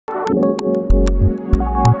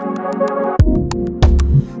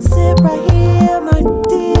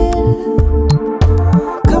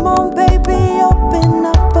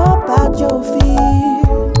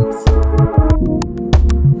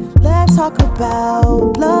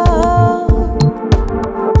about love.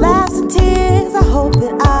 Laughs and tears, I hope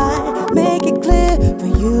that I make it clear. For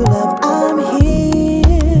you, love, I'm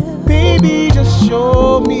here. Baby, just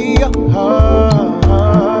show me your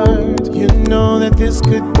heart. You know that this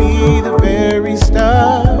could be the very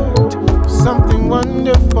start of something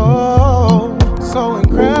wonderful, so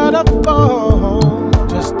incredible.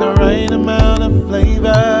 Just the right amount of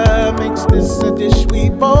flavor makes this a dish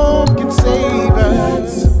we both can savor.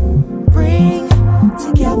 Let's bring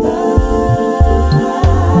together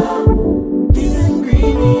these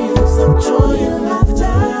ingredients of joy and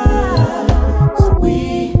laughter, so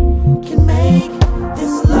we can make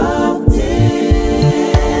this love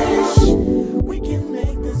dish. We can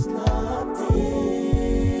make this love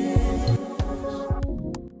dish.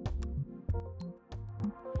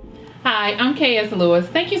 Hi, I'm KS Lewis.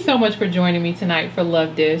 Thank you so much for joining me tonight for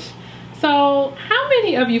Love Dish. So, how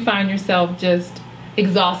many of you find yourself just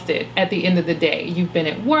exhausted at the end of the day? You've been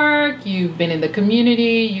at work, you've been in the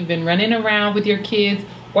community, you've been running around with your kids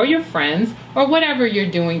or your friends or whatever you're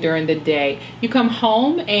doing during the day. You come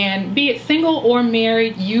home and be it single or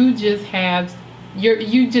married, you're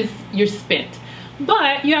spent.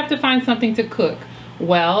 But you have to find something to cook.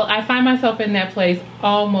 Well, I find myself in that place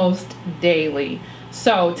almost daily.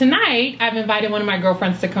 So tonight, I've invited one of my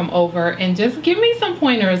girlfriends to come over and just give me some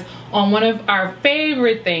pointers on one of our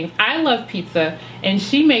favorite things. I love pizza, and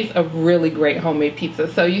she makes a really great homemade pizza.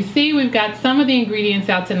 So you see, we've got some of the ingredients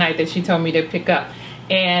out tonight that she told me to pick up.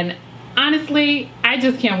 And honestly, I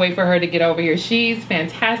just can't wait for her to get over here. She's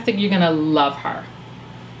fantastic. You're gonna love her.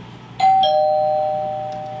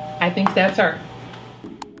 I think that's her.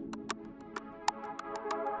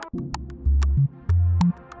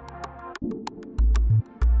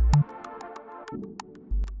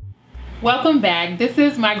 Welcome back. This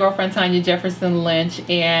is my girlfriend Tanya Jefferson Lynch,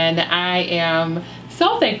 and I am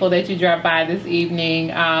so thankful that you dropped by this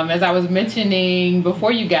evening. As I was mentioning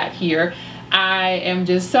before you got here, I am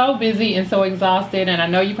just so busy and so exhausted, and I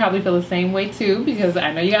know you probably feel the same way too, because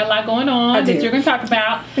I know you got a lot going on that you're going to talk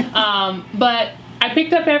about. But I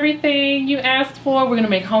picked up everything you asked for. We're going to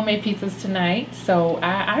make homemade pizzas tonight, so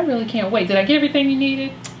I really can't wait. Did I get everything you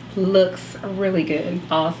needed? Looks really good.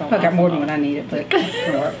 Awesome. I got more than what I needed, but it's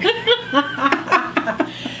gonna work.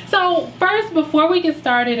 So first, before we get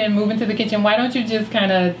started and move into the kitchen, why don't you just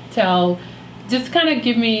kind of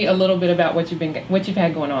give me a little bit about what you've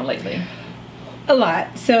had going on lately? A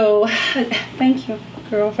lot. So thank you,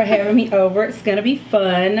 girl, for having me over. It's gonna be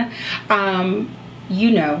fun.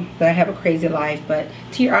 You know that I have a crazy life, but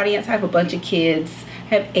to your audience, I have a bunch of kids.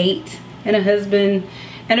 I have 8 and a husband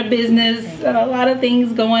and a business and a lot of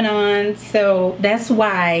things going on, so that's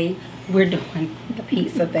why we're doing the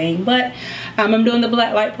pizza thing. But I'm doing the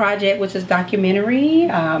Black Light Project, which is documentary.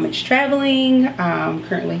 It's traveling,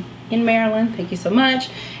 currently in Maryland, thank you so much,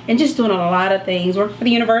 and just doing a lot of things. Working for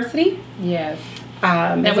the university. Yes.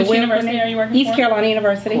 Now, which university are you working East for? Carolina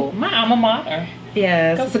University. Cool. My alma mater.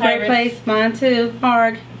 Yes, Go it's a Pirates. great place. Mine too.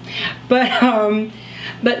 Hard,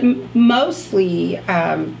 but mostly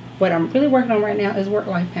what I'm really working on right now is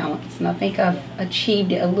work-life balance, and I think I've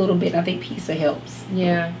achieved it a little bit. I think pizza helps.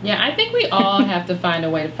 Yeah, I think we all have to find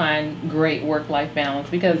a way to find great work-life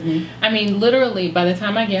balance, because I mean, literally, by the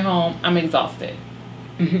time I get home, I'm exhausted,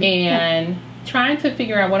 and trying to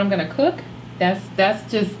figure out what I'm gonna cook, that's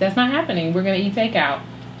not happening. We're gonna eat takeout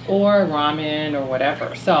or ramen or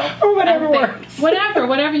whatever. So or whatever works.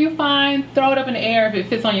 whatever you find, throw it up in the air. If it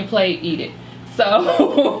fits on your plate, eat it.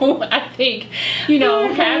 So I think,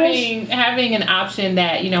 having an option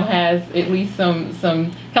that, has at least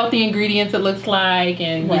some healthy ingredients, it looks like,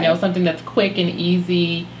 and something that's quick and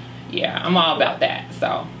easy. Yeah, I'm all about that.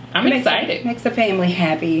 So I'm excited. Makes the family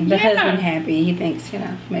happy, the husband happy. He thinks,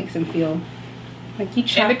 makes him feel like you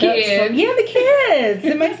chopped and the kids. The kids.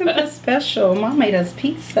 It makes them feel special. Mom made us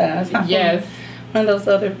pizza. It's not yes. One of those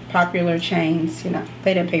other popular chains.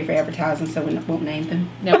 They didn't pay for advertising, so we won't name them.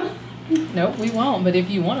 Nope, we won't. But if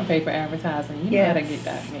you want to pay for advertising, you gotta get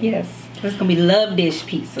that. Yes. It's gonna be Love Dish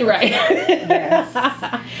pizza. Right. Yes.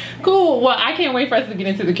 Cool. Well, I can't wait for us to get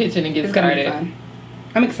into the kitchen and get started. Gonna be fun.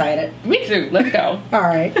 I'm excited. Me too. Let's go. All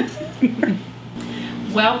right.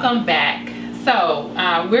 Welcome back. So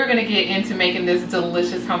we're gonna get into making this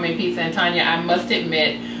delicious homemade pizza. And Tanya, I must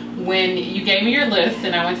admit, when you gave me your list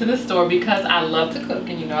and I went to the store, because I love to cook,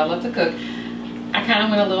 and I love to cook, I kind of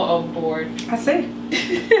went a little overboard. I see.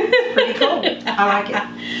 Pretty cool. I like it.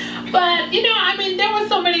 But, there were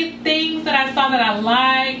so many things that I saw that I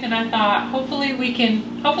liked, and I thought, hopefully we can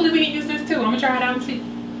use this too. I'm gonna try it out and see.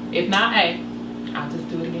 If not, hey, I'll just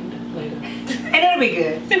do it again later. And it'll be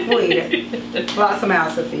good. We'll eat it. Lots of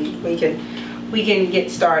mouths to feed. We can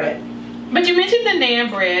get started. But you mentioned the naan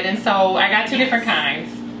bread, and so I got two different kinds.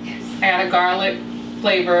 Yes. I got a garlic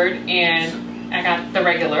flavored, and I got the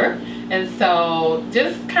regular. And so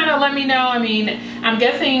just kind of let me know. I mean, I'm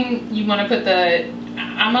guessing you want to put the,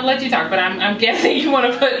 I'm gonna let you talk, but I'm guessing you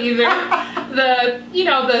want to put either the, you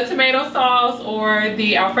know, the tomato sauce or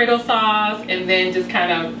the Alfredo sauce, and then just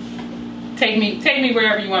kind of take me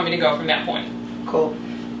wherever you want me to go from that point. Cool.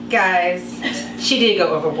 Guys, she did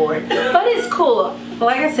go overboard, but it's cool.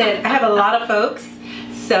 Like I said, I have a lot of folks,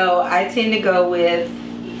 so I tend to go with,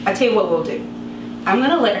 I tell you what we'll do. I'm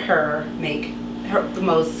gonna let her make the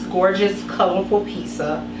most gorgeous, colorful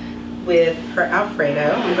pizza with her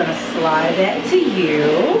Alfredo. I'm gonna slide that to you.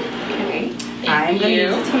 Okay. I'm gonna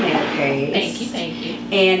use the tomato paste. Thank you.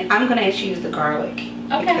 And I'm gonna actually use the garlic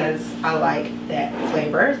because I like that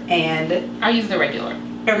flavor. And I'll use the regular.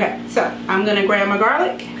 okay, so I'm gonna grab my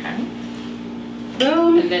garlic. Okay.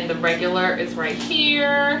 Boom. And then the regular is right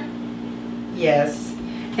here. Yes.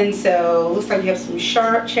 And so looks like we have some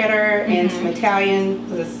sharp cheddar and some Italian,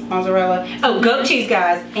 this mozzarella. Oh, goat cheese,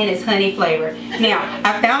 guys, and it's honey flavored. Now,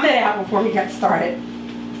 I found that out before we got started.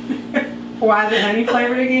 Why is it honey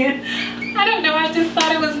flavored again? I don't know, I just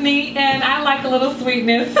thought it was neat, and I like a little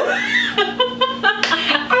sweetness. I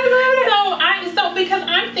love it. So because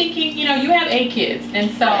I'm thinking, you know, you have 8 kids, and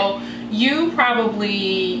so you probably,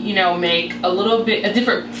 you know, make a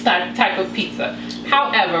different type of pizza.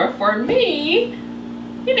 However, for me,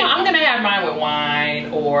 you know, I'm gonna have mine with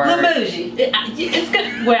wine or bougie. It's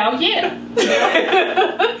good. Well, yeah,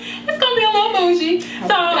 it's gonna be a little bougie.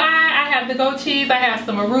 So I have the goat cheese. I have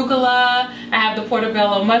some arugula. I have the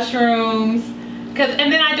portobello mushrooms.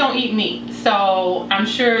 And then I don't eat meat, so I'm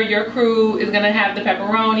sure your crew is gonna have the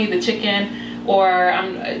pepperoni, the chicken, or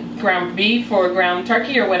ground beef or ground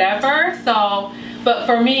turkey or whatever. So, but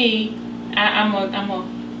for me, I'm gonna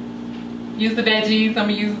use the veggies, I'm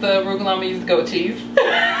gonna use the arugula, I'm gonna use the goat cheese.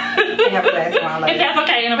 And have a glass of wine later. If that's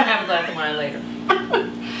okay, and I'm gonna have a glass of wine later.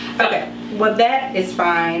 Okay, well that is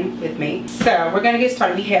fine with me. So we're gonna get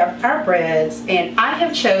started. We have our breads, and I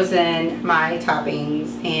have chosen my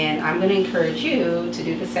toppings, and I'm gonna encourage you to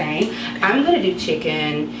do the same. I'm gonna do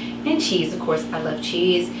chicken and cheese. Of course, I love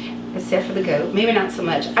cheese, except for the goat. Maybe not so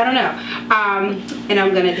much. I don't know. And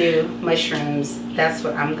I'm gonna do mushrooms. That's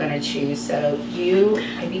what I'm gonna choose. So have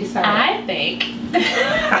you decided? I think.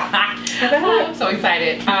 Oh, I'm so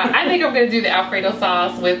excited. I think I'm gonna do the Alfredo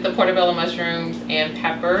sauce with the portobello mushrooms and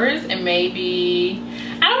peppers, and maybe,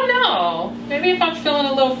 I don't know, maybe if I'm feeling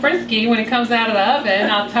a little frisky when it comes out of the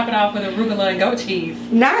oven, I'll top it off with arugula and goat cheese.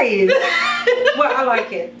 Nice. Well, I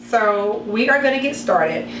like it. So we are going to get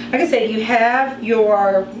started. Like I said, you have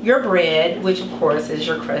your bread, which of course is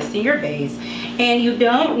your crust and your base, and you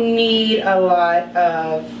don't need a lot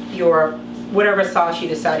of your whatever sauce you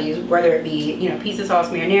decide to use, whether it be, you know, pizza sauce,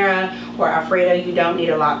 marinara, or Alfredo. You don't need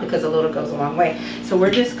a lot because a little goes a long way. So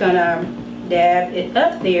we're just gonna dab it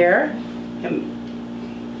up there.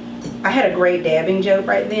 I had a great dabbing joke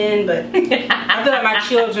right then, but I feel like my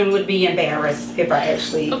children would be embarrassed if I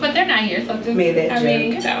actually But they're not here, so just made that joke. I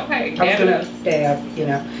mean, you know, hey, I was gonna dab, you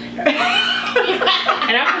know.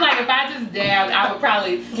 And I feel like if I just dabbed, I would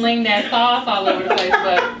probably sling that sauce all over the place.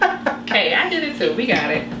 But hey, I did it too. We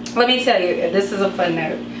got it. Let me tell you, this is a fun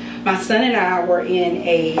note. My son and I were in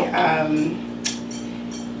a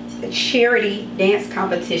charity dance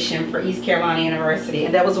competition for East Carolina University,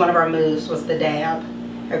 and that was one of our moves, was the dab.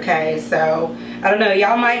 Okay, so I don't know,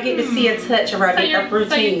 y'all might get to see a touch of our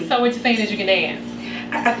routine. So what you're saying is you can dance?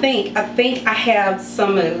 I think I have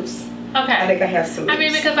some moves. Okay. I think I have some moves. I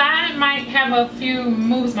mean, because I might have a few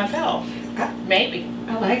moves myself. Maybe.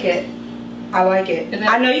 I like it. I like it.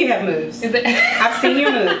 I know you have moves. Is it? I've seen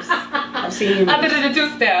your moves. I've seen your moves. Other than the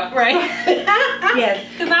 2-step, right? Yes.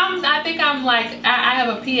 Because I think I'm like, I have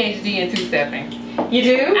a PhD in 2-stepping. You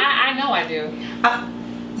do? I know I do.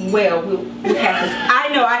 Well, we have to. I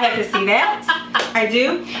know I have to see that. I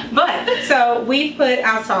do. But so we put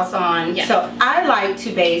our sauce on. Yes. So I like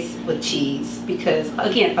to base with cheese because,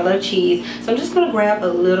 again, I love cheese. So I'm just going to grab a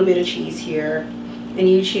little bit of cheese here, and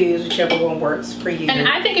you choose whichever one works for you. And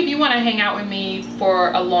I think if you want to hang out with me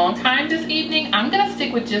for a long time this evening, I'm going to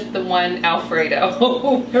stick with just the one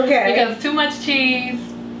Alfredo. Okay. Because too much cheese,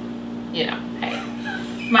 you know, hey,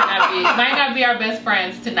 might not be our best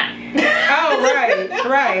friends tonight. Oh,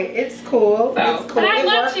 right. It's cool. So, it's cool. But I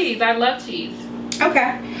love cheese. I love cheese.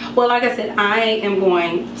 Okay. Well, like I said, I am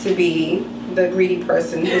going to be the greedy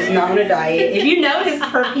person who's not on a diet. If you notice,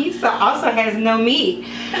 her pizza also has no meat.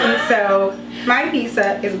 And so my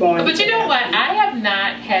pizza is going But you know what? I have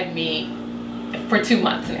not had meat for 2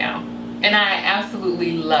 months now. And I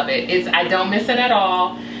absolutely love it. I don't miss it at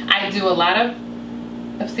all. I do a lot of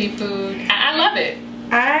of seafood. I love it.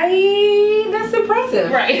 That's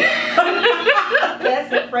impressive. Right.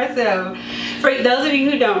 That's impressive. For those of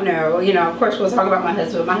you who don't know, you know, of course we'll talk about my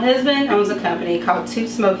husband. My husband owns a company called Two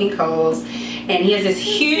Smoking Coals, and he has this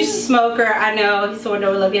huge smoker. I know, he's sort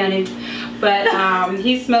of love on him, but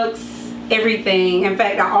he smokes everything. In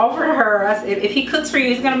fact, I offered her, I said, if he cooks for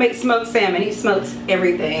you, he's gonna make smoked salmon. He smokes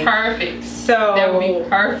everything. Perfect. So that would be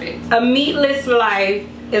perfect. A meatless life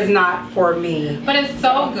is not for me. But it's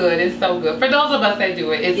so good. It's so good. For those of us that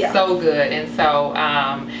do it, it's so good. And so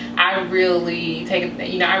I really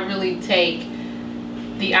take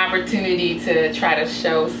the opportunity to try to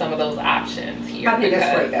show some of those options here. I think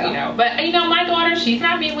that's great, though. You know, but you know, my daughter, she's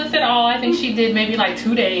not meatless at all. I think she did maybe like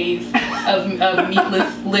 2 days of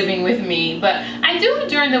meatless living with me. But I do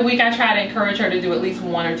during the week, I try to encourage her to do at least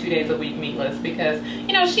 1 or 2 days a week meatless, because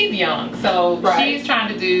you know she's young, so she's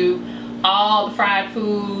trying to do all the fried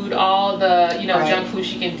food, all the junk food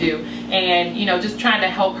she can do, and you know, just trying to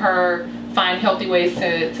help her find healthy ways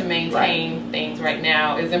to maintain things right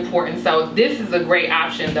now is important. So this is a great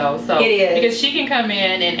option though. So it is, because she can come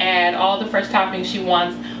in and add all the fresh toppings she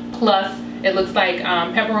wants, plus it looks like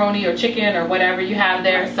pepperoni or chicken or whatever you have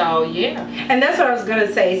there. So yeah. And that's what I was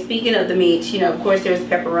gonna say. Speaking of the meats, you know, of course there's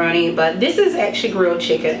pepperoni, but this is actually grilled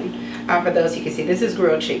chicken. For those who can see, this is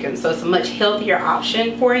grilled chicken, so it's a much healthier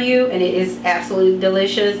option for you, and it is absolutely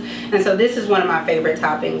delicious. And so this is one of my favorite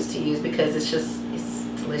toppings to use, because it's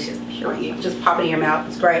delicious. Period. Just pop it in your mouth.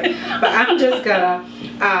 It's great. But I'm just gonna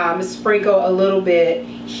sprinkle a little bit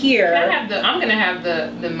here. I'm gonna have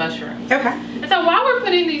the mushrooms. Okay. And so while we're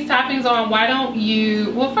putting these toppings on, why don't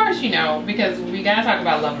you? Well, first, you know, because we gotta talk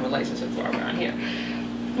about love and relationships while we're on here.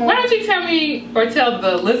 Why don't you tell me, or tell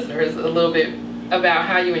the listeners a little bit about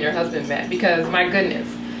how you and your husband met? Because my goodness,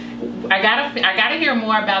 I gotta hear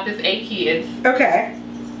more about this 8 kids. Okay.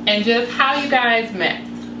 And just how you guys met.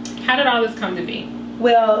 How did all this come to be?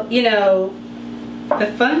 Well, you know, the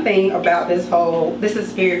fun thing about this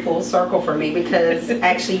is very full circle for me, because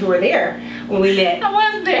actually you were there when we met. I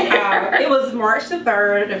was there. It was March the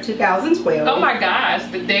 3rd of 2012. Oh my gosh,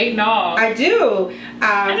 the date and all. I do.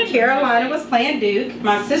 Carolina was playing Duke.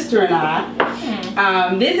 My sister and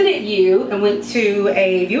I visited you and went to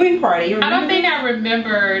a viewing party. I don't think I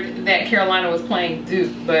remembered that Carolina was playing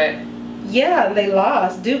Duke, but yeah, they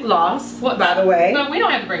lost. Duke lost, by the way. No, we don't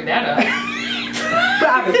have to bring that up.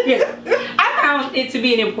 I found it to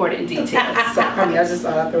be an important detail, so I mean, I just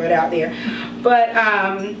thought I'd throw it out there. But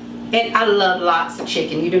and I love lots of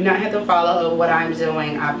chicken. You do not have to follow what I'm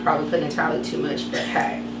doing. I probably put entirely too much, but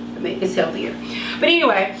hey, I mean, it's healthier. But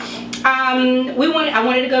anyway, I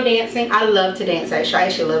wanted to go dancing. I love to dance. I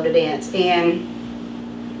actually love to dance,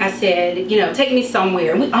 and I said, you know, take me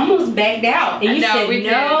somewhere. And we almost backed out. And you said, we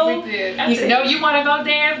no. Did. I said, no, you want to go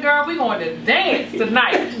dance, girl? We're going to dance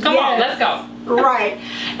tonight. Come on, let's go. Right.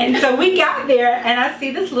 And so we got there, and I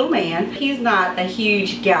see this little man. He's not a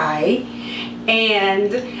huge guy.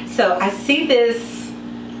 And so I see this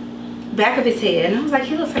back of his head, and I was like,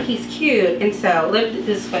 he looks like he's cute. And so, this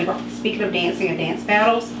is funny. Speaking of dancing and dance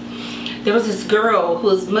battles, there was this girl who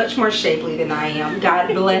was much more shapely than I am.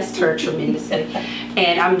 God blessed her tremendously.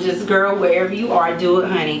 And I'm just, girl, wherever you are, do it,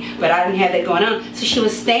 honey. But I didn't have that going on. So she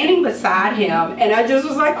was standing beside him, and I just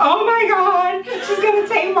was like, oh my God, she's going to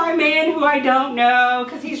take my man who I don't know,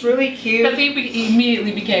 because he's really cute. Because he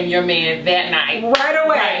immediately became your man that night. Right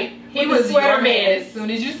away. Right. He was your man. As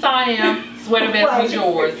soon as you saw him, Sweater Vest was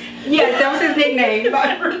yours. Yes, that was his nickname.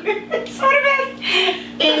 Sweater Vest.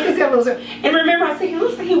 And remember, I said, he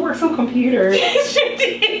looks like he works on computers. She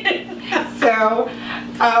did. So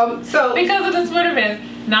because of the sweater vest.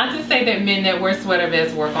 Not to say that men that wear sweater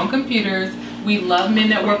vests work on computers. We love men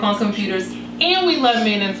that work on computers, and we love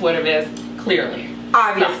men in sweater vests, clearly.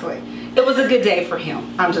 Obviously. So. It was a good day for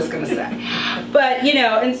him, I'm just going to say. But, you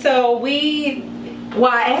know, and so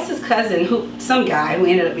I asked his cousin, some guy who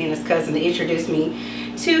ended up being his cousin, to introduce me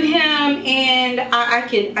to him, and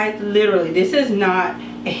I literally, this is not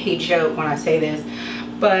a joke when I say this,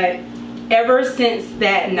 but ever since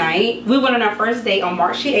that night, we went on our first date on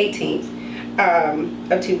March the 18th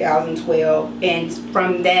of 2012, and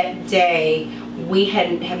from that day, we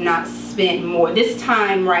have not spent more. This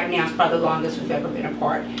time right now is probably the longest we've ever been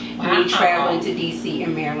apart. Wow. We traveled to DC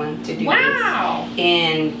and Maryland to do this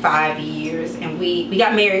in 5 years, and we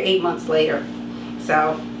got married 8 months later.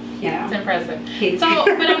 So, you know, it's impressive. So,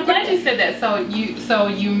 but I'm glad you said that. So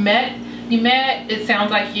you met. It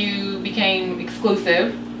sounds like you became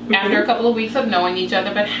exclusive after a couple of weeks of knowing each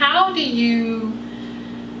other. But how do you?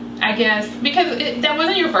 I guess because that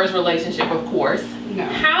wasn't your first relationship, of course. No.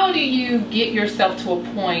 How do you get yourself to a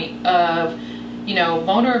point of, you know,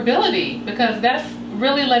 vulnerability? Because that's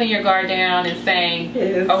really letting your guard down and saying,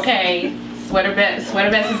 Yes. okay, sweater vest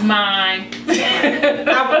is mine.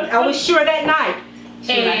 I was sure that night.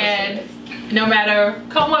 And no matter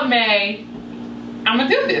come what may, I'm gonna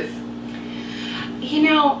do this. You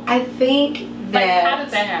know, I think that. Like, how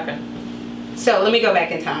does that happen? So let me go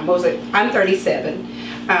back in time. What was it? I'm 37.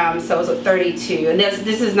 So it was 32, and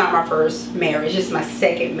this is not my first marriage. This is my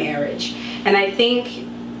second marriage, and I think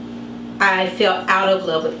I fell out of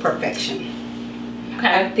love with perfection.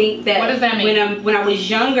 Okay. I think that what does that mean? when I was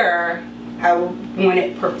younger, I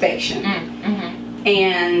wanted perfection,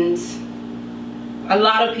 and a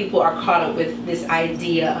lot of people are caught up with this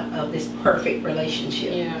idea of this perfect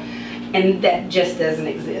relationship, and that just doesn't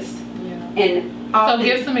exist. And so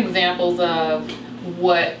give some examples of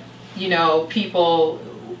what, you know, people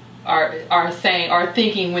are saying or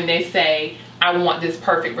thinking when they say, I want this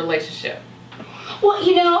perfect relationship. Well,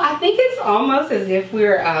 you know, I think it's almost as if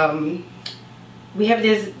we have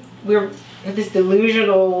this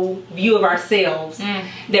delusional view of ourselves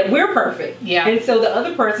that we're perfect. Yeah. And so the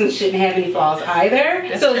other person shouldn't have any flaws either.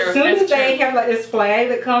 That's so true. As soon as they have like this flag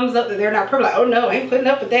that comes up that they're not perfect, like, oh no, I ain't putting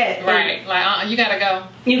up with that. Right. Like, you gotta go.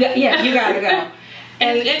 You gotta go.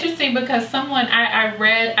 And it's interesting because someone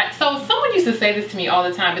someone used to say this to me all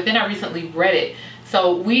the time, but then I recently read it.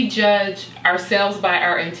 So we judge ourselves by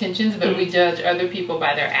our intentions, but we judge other people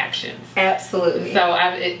by their actions. Absolutely. So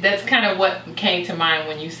that's kind of what came to mind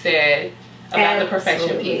when you said about the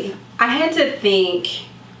perfection piece. I had to think,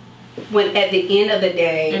 when at the end of the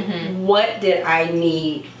day, what did I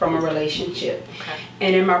need from a relationship? Okay.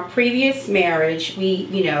 And in my previous marriage, we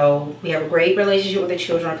have a great relationship with the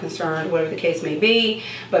children are concerned, whatever the case may be.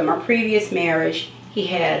 But in my previous marriage,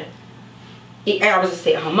 I was a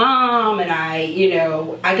stay-at-home mom, and I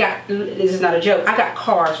got, this is not a joke, I got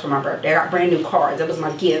cars for my birthday. I got brand new cars. That was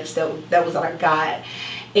my gifts. That was what I got.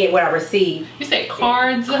 And what I received. You say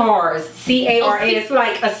cards? Cars. C-A-R-S. It's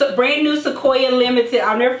like a brand new Sequoia Limited.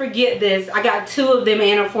 I'll never forget this. I got 2 of them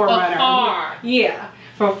and a 4Runner. A car. Yeah.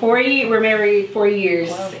 For 4 years, we're married 4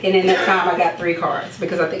 years. Wow. And in that time I got 3 cars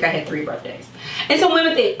because I think I had 3 birthdays. And so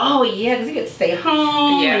women think, oh yeah, because you get to stay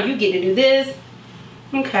home and you get to do this.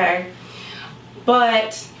 Okay.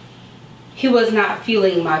 But he was not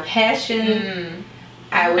feeling my passion.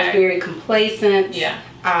 I was very complacent. Yeah.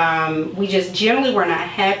 We just generally were not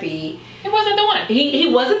happy. He wasn't the one. He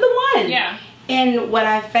wasn't the one. Yeah. And what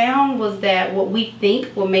I found was that what we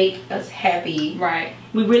think will make us happy, right,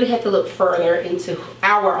 we really have to look further into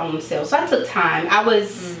our own selves. So I took time. I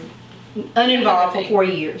was uninvolved for 4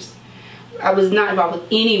 years. I was not involved with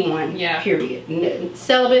anyone, period.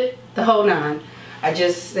 Celibate, the whole 9. I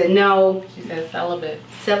just said no. She said celibate.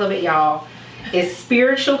 Celibate, y'all. It's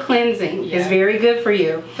spiritual cleansing. It's very good for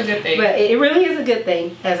you. It's a good thing. But it really is a good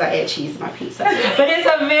thing, as I add cheese to my pizza. But it's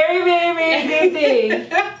a very, very, very good thing.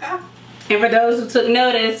 And for those who took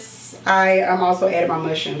notice, I also added my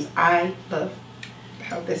mushrooms. I love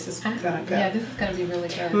how this is gonna go. Yeah, this is gonna be really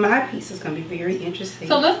good. My piece is gonna be very interesting.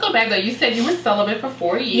 So let's go back though. You said you were celibate for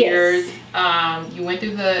 4 years. Yes. You went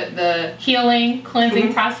through the healing,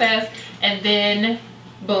 cleansing process, and then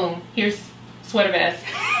boom, here's sweater vest.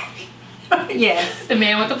 Yes. The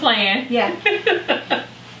man with the plan. Yeah.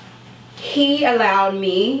 He allowed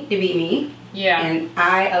me to be me. Yeah. And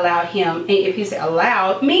I allowed him. And if you say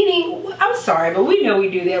allowed, meaning, I'm sorry, but we know we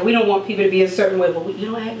do that. We don't want people to be a certain way, but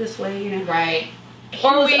you don't act this way, you know. Right.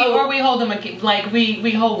 Or we hold them, like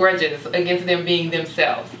we hold grudges against them being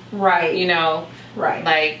themselves. Right. You know. Right.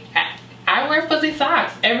 Like I wear fuzzy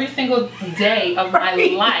socks every single day of my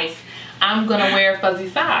life. I'm gonna wear fuzzy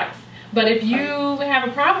socks. But if you have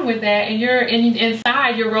a problem with that and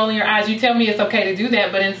inside you're rolling your eyes, you tell me it's okay to do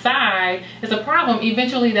that, but inside it's a problem,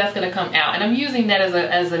 eventually that's going to come out. And I'm using that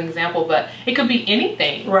as an example, but it could be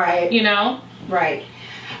anything. Right. You know? Right.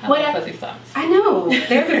 I like fuzzy socks. I know.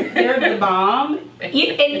 They're the bomb. And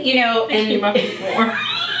you know, and keep my feet warm.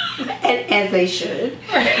 And as they should.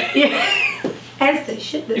 Right. Yeah. As they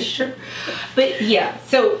should, that's true. But yeah,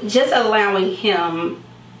 so just allowing him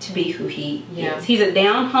to be who he is. He's a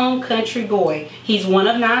down-home country boy. He's one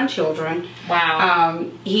of 9 children. Wow.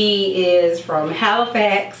 He is from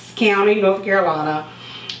Halifax County, North Carolina.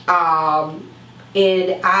 And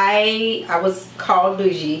I was called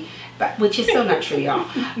bougie, which is still not true, y'all,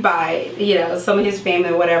 by some of his family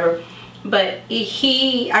or whatever. But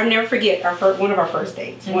I'll never forget one of our first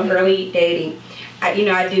dates, one early dating. I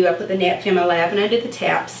put the napkin in my lap and I did the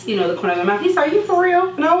taps, the corner of my mouth. He said, "Are you for real?"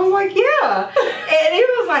 And I was like, "Yeah." And he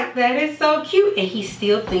was like, "That is so cute." And he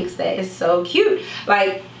still thinks that is so cute.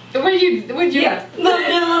 Like, would you? Yeah,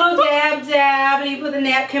 little dab, dab, and he put the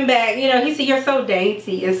napkin back. You know, he said, you're so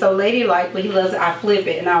dainty and so ladylike, but he loves it. I flip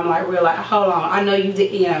it, and I'm like, real like, hold on, I know you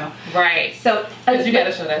did, you know. Right. So because you got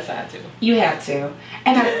to show that side too. You have to.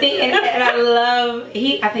 And I think, and I love,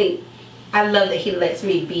 I love that he lets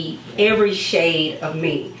me be every shade of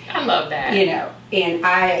me. I love that. You know, and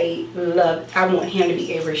I want him to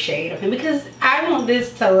be every shade of him, because I want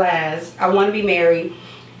this to last. I want to be married,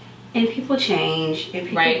 and people change, and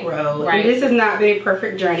people grow. Right. And this has not been a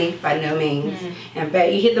perfect journey by no means. In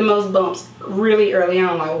fact, you hit the most bumps really early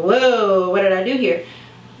on, like, whoa, what did I do here?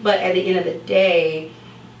 But at the end of the day,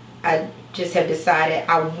 I just have decided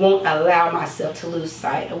I won't allow myself to lose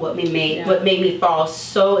sight of what made me fall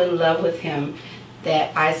so in love with him,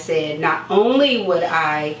 that I said, not only would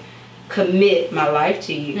I commit my life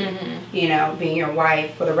to you, you know, being your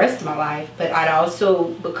wife for the rest of my life, but I'd also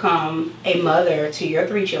become a mother to your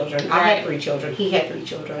 3 children. I had 3 children. He had 3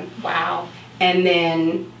 children. Wow. And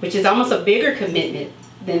then, which is almost a bigger commitment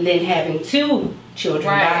than having 2 children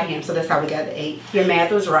by him. So that's how we got the 8. Your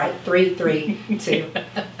math was right. 3, 3, 2,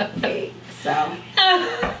 8. So,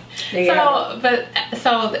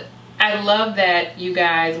 so I love that you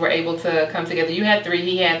guys were able to come together. You had 3,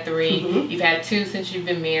 he had 3. You've had 2 since you've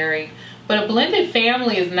been married. But a blended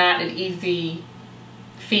family is not an easy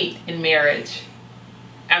feat in marriage.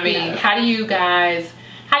 I mean, how do you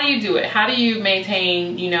do it? How do you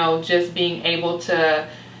maintain, you know, just being able to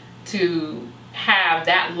have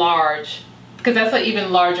that large, because that's an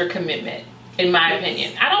even larger commitment, in my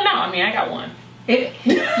opinion. I don't know. I mean, I got one.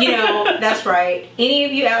 You know, that's right. Any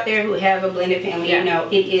of you out there who have a blended family, you know,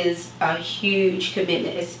 it is a huge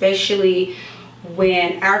commitment, especially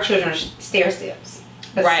when our children are stair steps.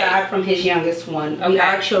 Aside from his youngest one,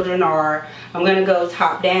 our children are, I'm going to go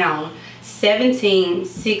top down, 17,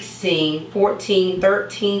 16, 14,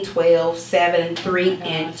 13, 12, 7, 3,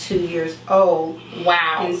 and 2 years old.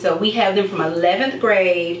 Wow. And so we have them from 11th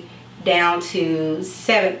grade down to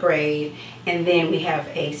 7th grade. And then we have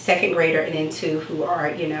a 2nd grader and then 2 who are,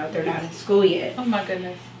 you know, they're not in school yet. Oh my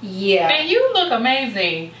goodness. Yeah. And you look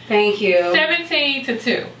amazing. Thank you. 17 to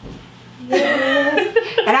 2. Yes.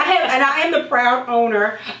 and I am the proud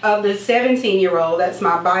owner of the 17-year-old. That's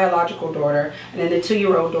my biological daughter, and then the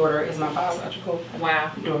 2-year-old daughter is my biological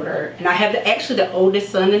daughter. And I have actually the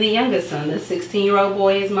oldest son and the youngest son. The 16-year-old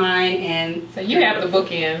boy is mine, and so you have the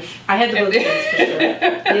bookends. I have the bookends for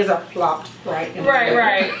sure. His are flopped right in the middle.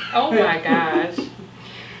 Right. Oh my gosh.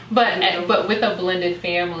 But with a blended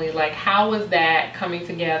family, like, how was that coming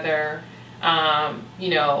together? You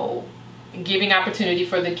know, giving opportunity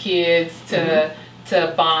for the kids to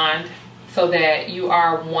bond so that you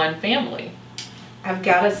are one family. I've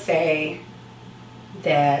got to say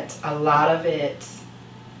that a lot of it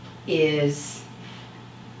is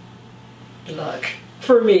luck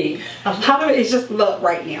for me. A lot of it is just luck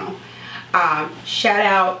right now. Shout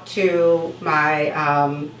out to my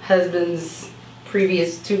husband's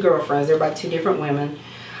previous 2 girlfriends. They're by 2 different women.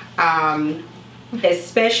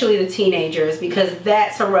 Especially the teenagers, because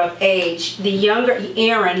that's a rough age. The younger,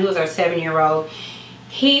 Aaron, who's our 7-year-old,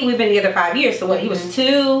 we've been together 5 years, so what, he was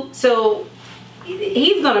 2, so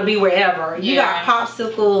he's gonna be wherever. You got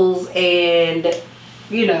popsicles and,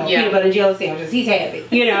 you know, peanut butter and jelly sandwiches, he's happy.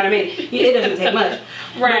 You know what I mean? It doesn't take much.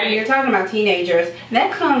 But when you're talking about teenagers,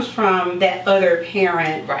 that comes from that other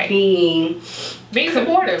parent being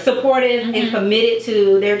supportive and committed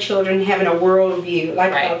to their children, having a worldview,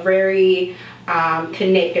 like a very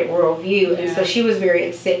connected worldview. And so she was very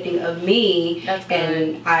accepting of me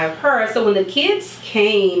and I of her. So when the kids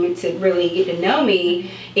came to really get to know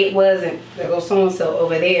me, it wasn't there goes so and so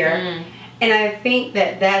over there. And I think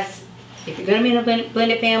that's, if you're going to be in a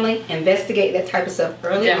blended family, investigate that type of stuff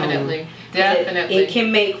early on. Definitely. It can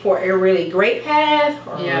make for a really great path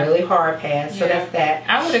or a really hard path. So that's that.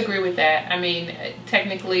 I would agree with that. I mean,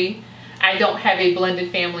 technically, I don't have a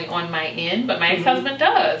blended family on my end, but my ex-husband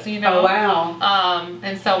does, you know. Oh, wow.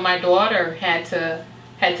 And so my daughter had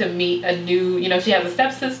to meet a new, you know, she has a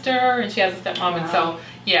stepsister and she has a stepmom. And so,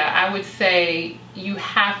 yeah, I would say you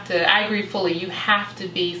have to, I agree fully, you have to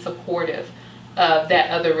be supportive of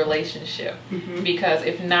that other relationship, because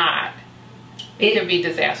if not, it could be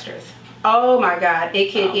disastrous. Oh my God,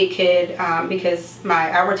 it could because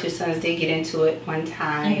our 2 sons did get into it one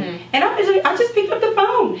time, and I just picked up the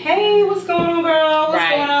phone. Hey, what's going on, girl? What's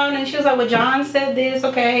going on? And she was like, well, John said this,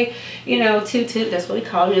 okay, you know, Toot, that's what we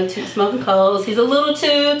call him, you know, Toot smoking coals. He's a little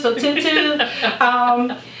Toot, so Toot.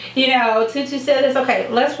 You know, Toot said this, okay,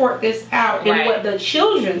 let's work this out. And what the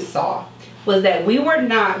children saw was that we were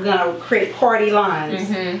not gonna create party lines.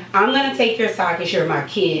 Mm-hmm. I'm gonna take your side because you're my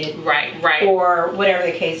kid, Right. or whatever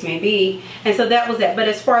the case may be. And so that was that. But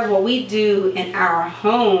as far as what we do in our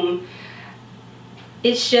home,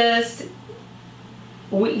 it's just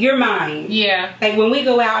you're mine. Yeah. Like when we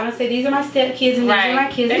go out and I say, these are my stepkids and these are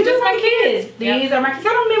my kids. They're These just are my my kids. kids. Yep. These are my kids. I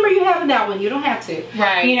don't remember you having that one. You don't have to.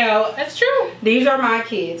 Right. You know, That's true. these are my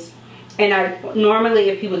kids. And I normally,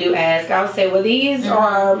 if people do ask, I'll say, well, these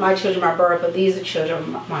are my children, my birth, but these are children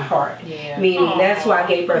of my heart. Yeah. Meaning that's why I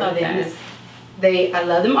gave birth to Love them. that. I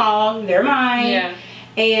love them all. They're mine. Yeah.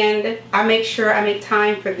 And I make sure I make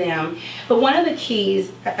time for them. But one of the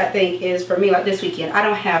keys, I think, is for me, like this weekend, I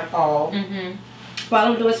don't have all. Mm-hmm.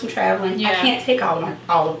 While I'm doing some traveling, I can't take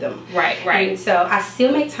all of them. Right. And so I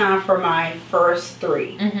still make time for my first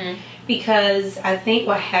 3. Mm-hmm. Because I think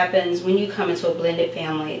what happens when you come into a blended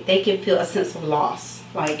family, they can feel a sense of loss.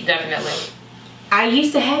 Like, Definitely. I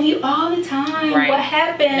used to have you all the time. Right. What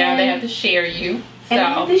happened? Now they have to share you. And they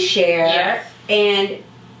have to share. Yes. And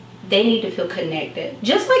they need to feel connected.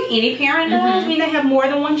 Just like any parent does. I mean, they have more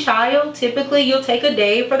than one child. Typically, you'll take a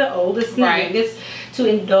day for the oldest and the youngest to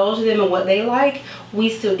indulge them in what they like. We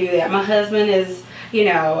still do that. My husband is, you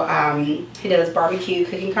know, he does barbecue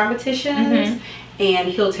cooking competitions. And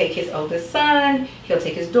he'll take his oldest son, he'll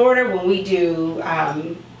take his daughter. When we do,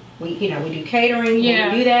 we do catering.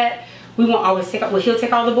 When we do that, we won't always take. Well, he'll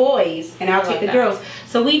take all the boys, and I'll take the girls.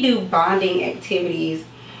 So we do bonding activities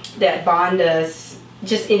that bond us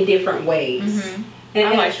just in different ways.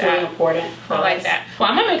 And that's really important for us. I like that.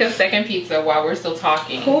 Well, I'm gonna make a second pizza while we're still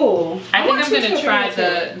talking. Cool. I think I'm gonna try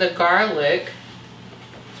the garlic.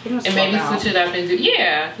 And maybe switch it up and do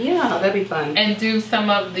yeah, that'd be fun. And do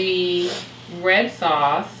some of the red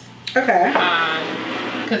sauce. Okay.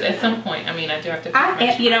 Because at some point, I mean, I do have to.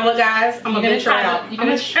 You know what, guys? I'm gonna try out. I'm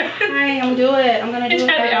gonna try. I'm gonna do it. I'm gonna do it.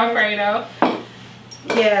 Try the Alfredo.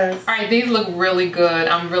 Yes. All right, these look really good.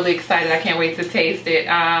 I'm really excited. I can't wait to taste it.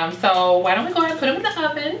 So why don't we go ahead and put them in the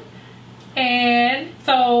oven? And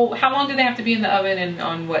so, how long do they have to be in the oven, and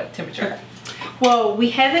on what temperature? Okay. Well, we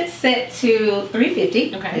have it set to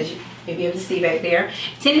 350. Okay. As you may be able to see back there.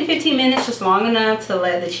 10 to 15 minutes, just long enough to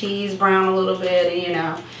let the cheese brown a little bit and, you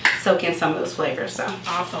know, soak in some of those flavors. So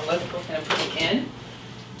awesome. Let's go ahead and put it in.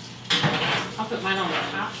 I'll put mine on the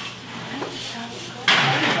top.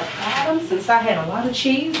 Bottom, since I had a lot of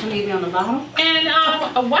cheese, I need it on the bottom. And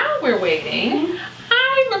while we're waiting,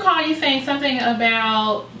 I recall you saying something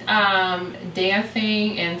about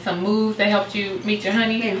dancing and some moves that helped you meet your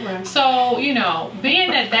honey. Yeah, right. So, you know, being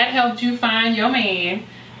that helped you find your man,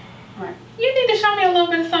 right, you need to show me a little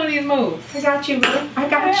bit of some of these moves. I got you, bro. I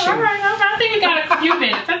got you. All right. I think we got a few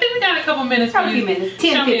minutes. I think we got a couple minutes. A few minutes.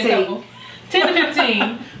 10 to 15. 10 to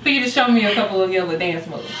 15 for you to show me a couple of your little dance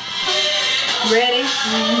moves. Ready?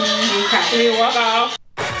 Okay. You walk off.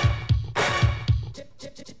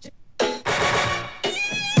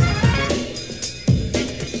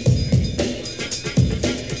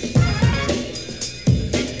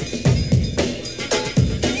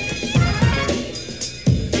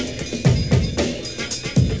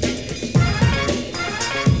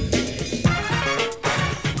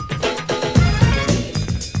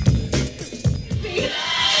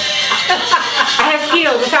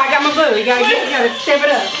 That's how I got my boo. You gotta step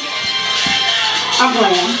it up. I'm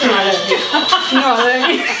playing. I love you. No, I love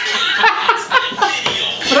you.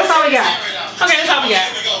 But that's all we got. Okay, that's all we got.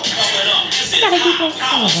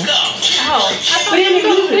 Oh, we didn't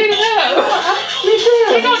do it. Me too.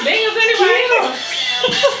 We gonna dance anyway.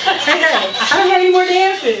 I don't have any more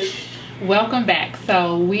dances. Welcome back.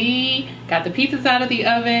 So we got the pizzas out of the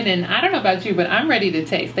oven, and I don't know about you, but I'm ready to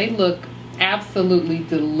taste. They look absolutely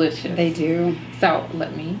delicious. They do. So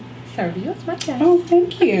let me serve you as my guest. Oh,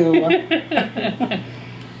 thank you.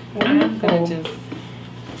 I'm gonna just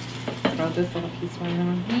throw this little piece right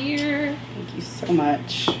on here. Thank you so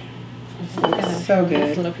much. It's so good.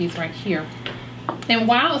 This little piece right here. And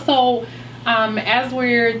as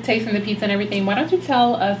we're tasting the pizza and everything, why don't you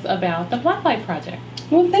tell us about the Blacklight Project?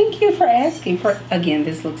 Well, thank you for asking. Again,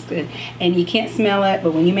 this looks good. And you can't smell it,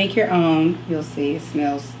 but when you make your own, you'll see it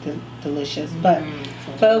smells delicious. But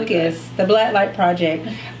focus, the Blacklight Project,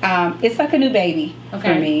 it's like a new baby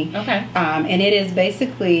for me. Okay. And it is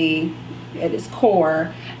basically, at its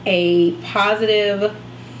core, a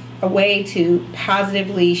way to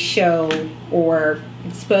positively show or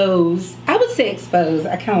expose, I would say expose,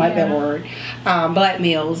 I kind of like that word, black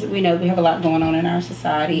males. We know we have a lot going on in our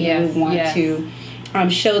society, and we want to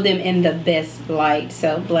show them in the best light.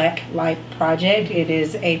 So Blacklight Project, it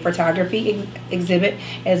is a photography exhibit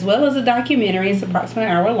as well as a documentary. It's approximately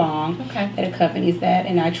an hour long that accompanies that,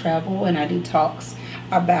 and I travel and I do talks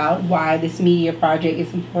about why this media project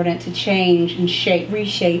is important to change and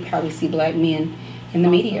reshape how we see Black men in the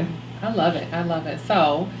media. I love it. I love it.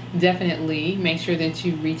 So definitely make sure that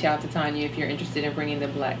you reach out to Tanya if you're interested in bringing the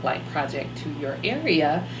Black Light Project to your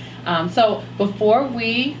area. So before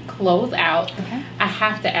we close out, I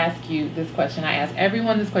have to ask you this question. I ask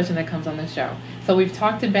everyone this question that comes on the show. So we've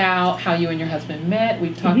talked about how you and your husband met.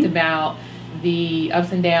 We've talked about the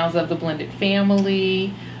ups and downs of the blended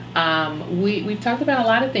family. We've talked about a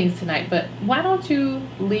lot of things tonight, but why don't you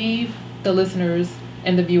leave the listeners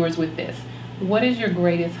and the viewers with this? What is your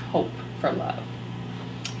greatest hope for love?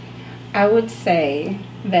 I would say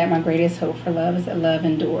that my greatest hope for love is that love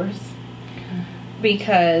endures.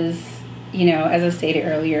 Because, you know, as I stated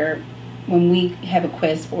earlier, when we have a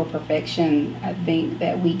quest for perfection, I think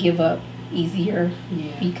that we give up easier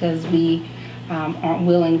because we aren't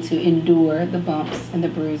willing to endure the bumps and the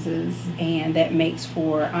bruises. And that makes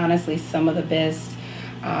for, honestly, some of the best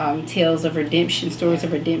tales of redemption, stories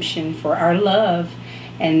of redemption for our love.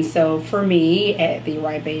 And so for me, at the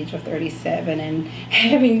ripe age of 37 and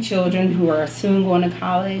having children who are soon going to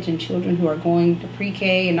college and children who are going to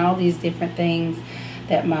pre-K and all these different things,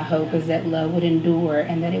 that my hope is that love would endure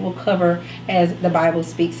and that it will cover, as the Bible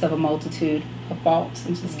speaks of, a multitude of faults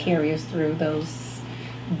and just carry us through those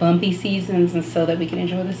bumpy seasons, and so that we can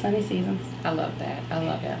enjoy the sunny seasons. I love that. I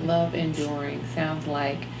love that. Love enduring sounds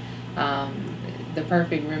like the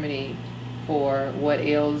perfect remedy for what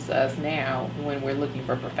ails us now when we're looking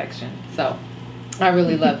for perfection. So I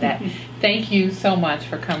really love that. Thank you so much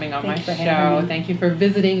for coming on my show. Thank you for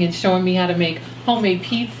visiting and showing me how to make homemade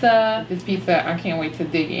pizza. This pizza, I can't wait to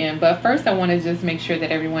dig in. But first, I want to just make sure that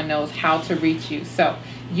everyone knows how to reach you. So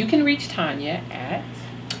you can reach Tanya at...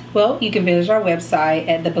 Well, you can visit our website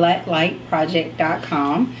at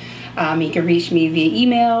theblacklightproject.com. You can reach me via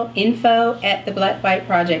email,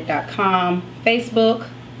 info@theblacklightproject.com, Facebook,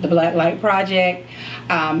 The Black Light Project,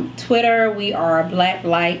 Twitter, we are Black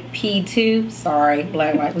Light P2, sorry,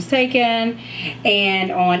 Black Light was taken,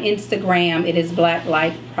 and on Instagram, it is Black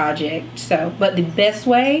Light Project. So, but the best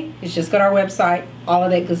way is just go to our website, all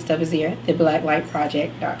of that good stuff is here,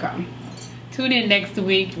 theblacklightproject.com. Tune in next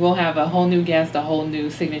week. We'll have a whole new guest, a whole new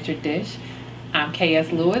signature dish. I'm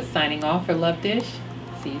KS Lewis, signing off for Love Dish.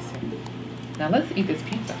 See you soon. Now let's eat this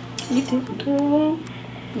pizza. You did it, girl.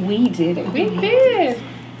 We did it. We did.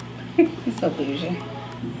 It's so bougie.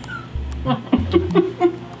 Oh,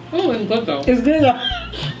 it's good though. It's good though.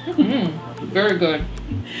 Very good.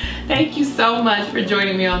 Thank you so much for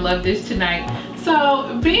joining me on Love Dish tonight.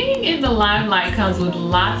 So, being in the limelight comes with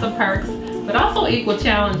lots of perks, but also equal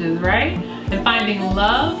challenges, right? And finding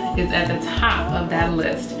love is at the top of that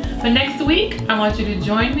list. But next week, I want you to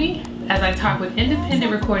join me as I talk with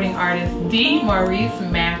independent recording artist D. Maurice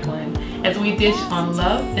Macklin as we dish on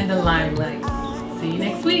love in the limelight. See you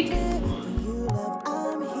next week.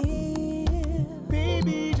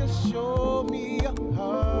 Baby, just show me your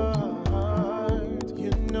heart.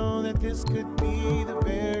 You know that this could be the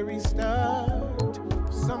very